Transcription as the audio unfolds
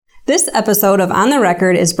This episode of On the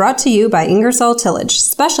Record is brought to you by Ingersoll Tillage,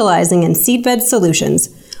 specializing in seedbed solutions.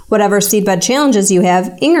 Whatever seedbed challenges you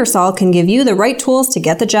have, Ingersoll can give you the right tools to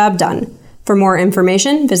get the job done. For more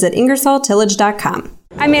information, visit IngersollTillage.com.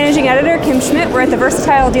 I'm Managing Editor Kim Schmidt. We're at the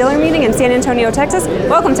Versatile Dealer Meeting in San Antonio, Texas.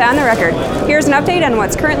 Welcome to On the Record. Here's an update on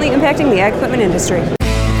what's currently impacting the ag equipment industry.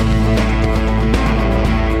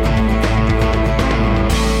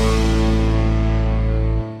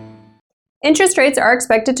 Interest rates are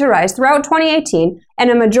expected to rise throughout 2018, and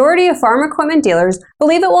a majority of farm equipment dealers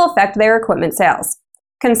believe it will affect their equipment sales.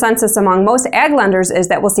 Consensus among most ag lenders is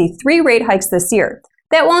that we'll see 3 rate hikes this year.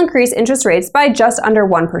 That will increase interest rates by just under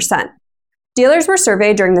 1%. Dealers were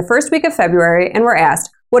surveyed during the first week of February and were asked,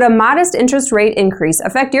 would a modest interest rate increase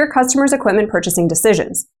affect your customers' equipment purchasing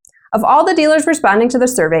decisions? Of all the dealers responding to the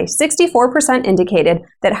survey, 64% indicated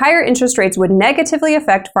that higher interest rates would negatively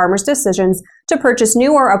affect farmers' decisions to purchase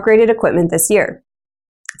new or upgraded equipment this year.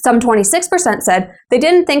 Some 26% said they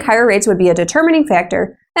didn't think higher rates would be a determining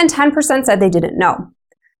factor, and 10% said they didn't know.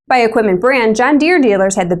 By equipment brand, John Deere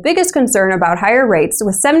dealers had the biggest concern about higher rates,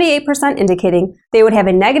 with 78% indicating they would have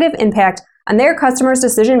a negative impact on their customers'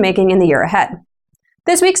 decision-making in the year ahead.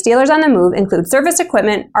 This week's dealers on the move include Service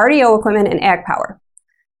Equipment, RDO Equipment, and Ag Power.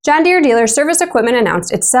 John Deere dealer Service Equipment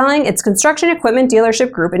announced it's selling its construction equipment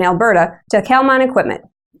dealership group in Alberta to Kalman Equipment.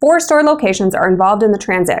 4 store locations are involved in the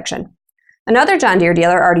transaction. Another John Deere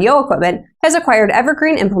dealer, RDO Equipment, has acquired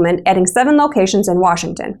Evergreen Implement, adding 7 locations in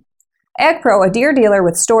Washington. AgPro, a Deere dealer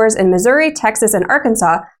with stores in Missouri, Texas, and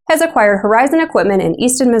Arkansas, has acquired Horizon Equipment in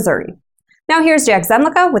Easton, Missouri. Now here's Jack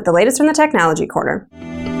Zemlicka with the latest from the Technology Corner.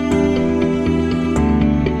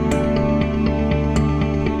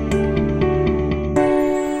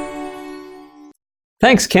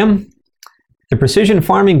 Thanks, Kim. The precision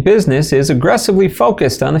farming business is aggressively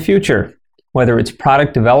focused on the future, whether it's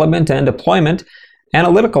product development and deployment,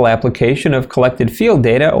 analytical application of collected field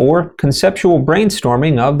data, or conceptual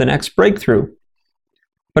brainstorming of the next breakthrough.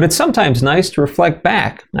 But it's sometimes nice to reflect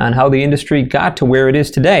back on how the industry got to where it is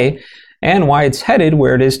today and why it's headed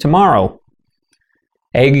where it is tomorrow.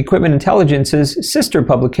 Ag Equipment Intelligence's sister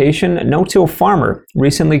publication, No-Till Farmer,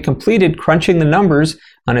 recently completed crunching the numbers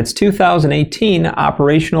on its 2018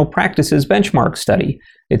 Operational Practices Benchmark Study,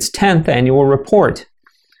 its 10th annual report.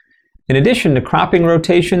 In addition to cropping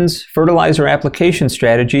rotations, fertilizer application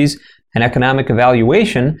strategies, and economic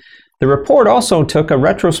evaluation, the report also took a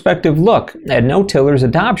retrospective look at no-tillers'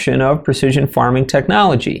 adoption of precision farming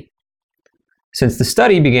technology. Since the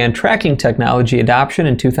study began tracking technology adoption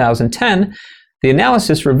in 2010, the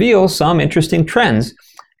analysis reveals some interesting trends,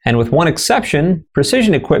 and with one exception,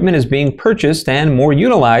 precision equipment is being purchased and more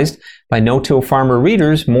utilized by no-till farmer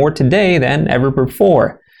readers more today than ever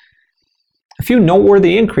before. A few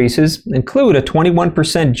noteworthy increases include a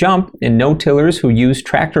 21% jump in no-tillers who use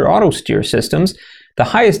tractor auto-steer systems, the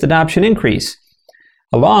highest adoption increase,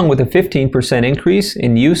 along with a 15% increase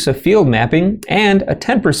in use of field mapping and a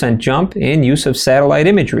 10% jump in use of satellite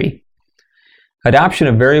imagery. Adoption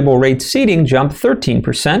of variable rate seeding jumped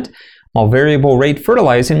 13%, while variable rate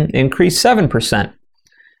fertilizing increased 7%.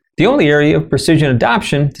 The only area of precision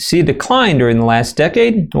adoption to see a decline during the last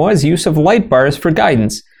decade was use of light bars for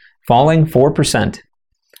guidance, falling 4%.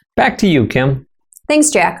 Back to you, Kim. Thanks,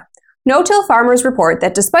 Jack. No-till farmers report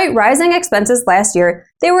that despite rising expenses last year,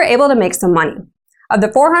 they were able to make some money. Of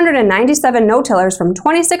the 497 no-tillers from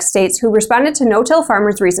 26 states who responded to No-Till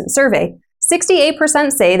Farmers' recent survey,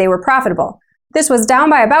 68% say they were profitable. This was down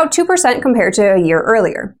by about 2% compared to a year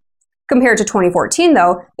earlier. Compared to 2014,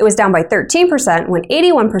 though, it was down by 13% when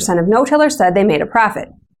 81% of no-tillers said they made a profit.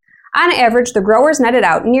 On average, the growers netted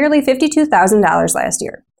out nearly $52,000 last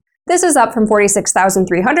year. This is up from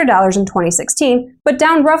 $46,300 in 2016, but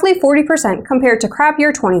down roughly 40% compared to crop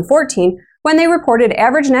year 2014, when they reported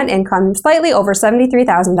average net income slightly over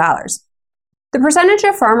 $73,000. The percentage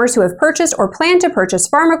of farmers who have purchased or plan to purchase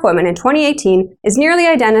farm equipment in 2018 is nearly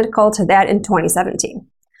identical to that in 2017.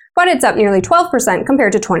 But it's up nearly 12%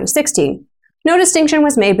 compared to 2016. No distinction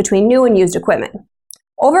was made between new and used equipment.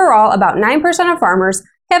 Overall, about 9% of farmers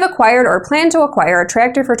have acquired or plan to acquire a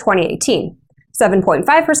tractor for 2018.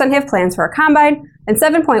 7.5% have plans for a combine, and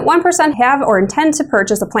 7.1% have or intend to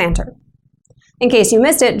purchase a planter. In case you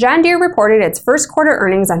missed it, John Deere reported its first quarter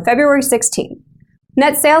earnings on February 16.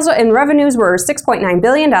 Net sales and revenues were $6.9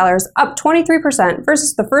 billion, up 23%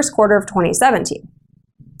 versus the first quarter of 2017.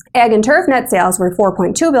 Ag and Turf net sales were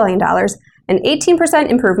 $4.2 billion, an 18%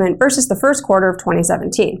 improvement versus the first quarter of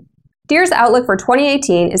 2017. Deere's outlook for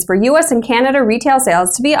 2018 is for U.S. and Canada retail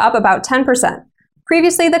sales to be up about 10%.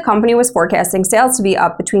 Previously, the company was forecasting sales to be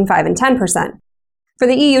up between 5 and 10%. For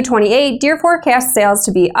the EU 28, Deere forecasts sales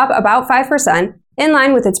to be up about 5%, in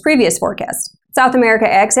line with its previous forecast. South America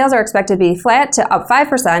ag sales are expected to be flat to up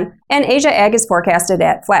 5%, and Asia ag is forecasted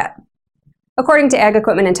at flat. According to Ag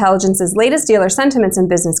Equipment Intelligence's latest Dealer Sentiments and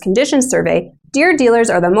Business Conditions survey, Deere dealers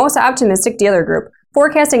are the most optimistic dealer group,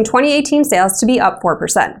 forecasting 2018 sales to be up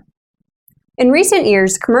 4%. In recent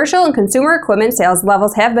years, commercial and consumer equipment sales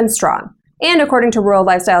levels have been strong, and according to Rural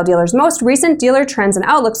Lifestyle Dealers' most recent Dealer Trends and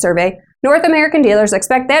Outlook survey, North American dealers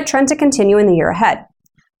expect that trend to continue in the year ahead.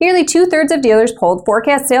 Nearly two-thirds of dealers polled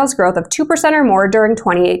forecast sales growth of 2% or more during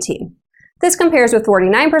 2018. This compares with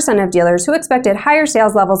 49% of dealers who expected higher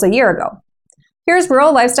sales levels a year ago. Here's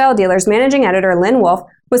Rural Lifestyle Dealers Managing Editor Lynn Wolf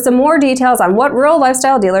with some more details on what Rural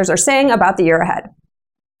Lifestyle Dealers are saying about the year ahead.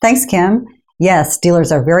 Thanks, Kim. Yes,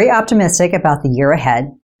 dealers are very optimistic about the year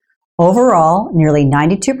ahead. Overall, nearly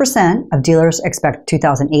 92% of dealers expect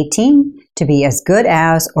 2018 to be as good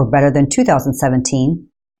as or better than 2017,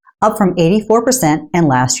 up from 84% in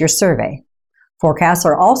last year's survey. Forecasts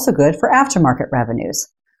are also good for aftermarket revenues.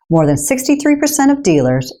 More than 63% of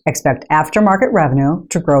dealers expect aftermarket revenue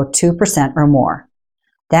to grow 2% or more.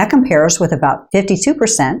 That compares with about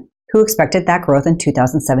 52% who expected that growth in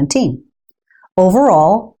 2017.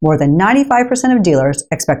 Overall, more than 95% of dealers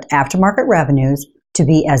expect aftermarket revenues to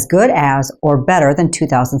be as good as or better than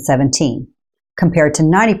 2017, compared to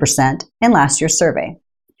 90% in last year's survey.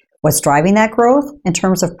 What's driving that growth in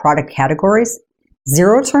terms of product categories?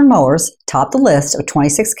 Zero-turn mowers top the list of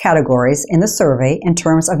 26 categories in the survey in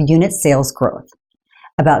terms of unit sales growth.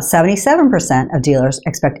 About 77% of dealers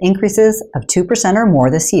expect increases of 2% or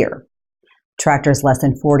more this year. Tractors less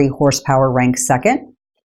than 40 horsepower ranked second,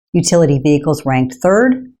 utility vehicles ranked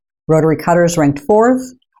third, rotary cutters ranked fourth,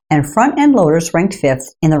 and front-end loaders ranked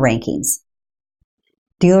fifth in the rankings.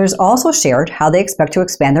 Dealers also shared how they expect to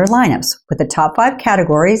expand their lineups, with the top 5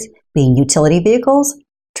 categories being utility vehicles,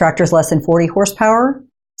 tractors less than 40 horsepower,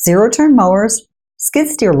 zero-turn mowers, skid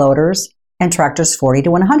steer loaders, and tractors 40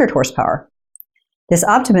 to 100 horsepower. This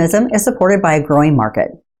optimism is supported by a growing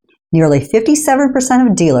market. Nearly 57%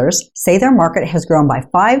 of dealers say their market has grown by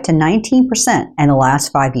 5 to 19% in the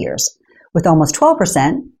last 5 years, with almost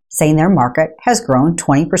 12% saying their market has grown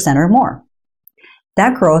 20% or more.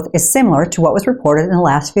 That growth is similar to what was reported in the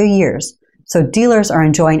last few years, so dealers are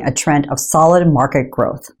enjoying a trend of solid market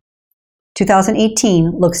growth.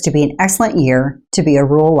 2018 looks to be an excellent year to be a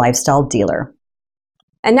rural lifestyle dealer.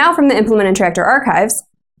 And now from the Implement and Tractor Archives.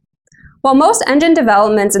 While most engine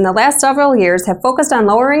developments in the last several years have focused on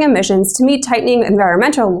lowering emissions to meet tightening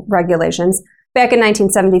environmental regulations, back in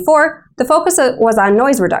 1974, the focus was on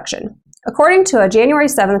noise reduction. According to a January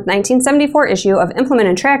 7, 1974 issue of Implement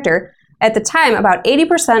and Tractor, at the time about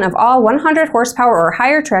 80% of all 100 horsepower or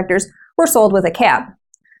higher tractors were sold with a cab.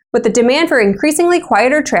 With the demand for increasingly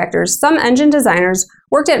quieter tractors, some engine designers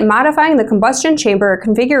worked at modifying the combustion chamber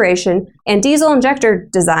configuration and diesel injector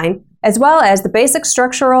design, as well as the basic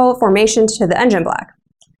structural formation to the engine block.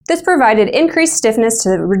 This provided increased stiffness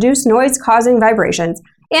to reduce noise-causing vibrations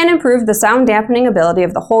and improved the sound dampening ability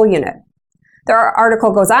of the whole unit. The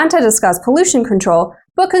article goes on to discuss pollution control,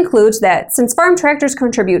 but concludes that since farm tractors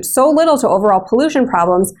contribute so little to overall pollution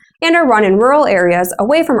problems and are run in rural areas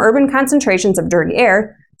away from urban concentrations of dirty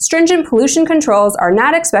air, stringent pollution controls are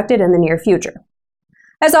not expected in the near future.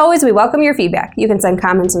 As always, we welcome your feedback. You can send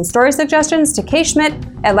comments and story suggestions to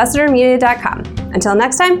kschmidt@lessitermedia.com. Until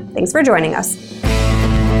next time, thanks for joining us.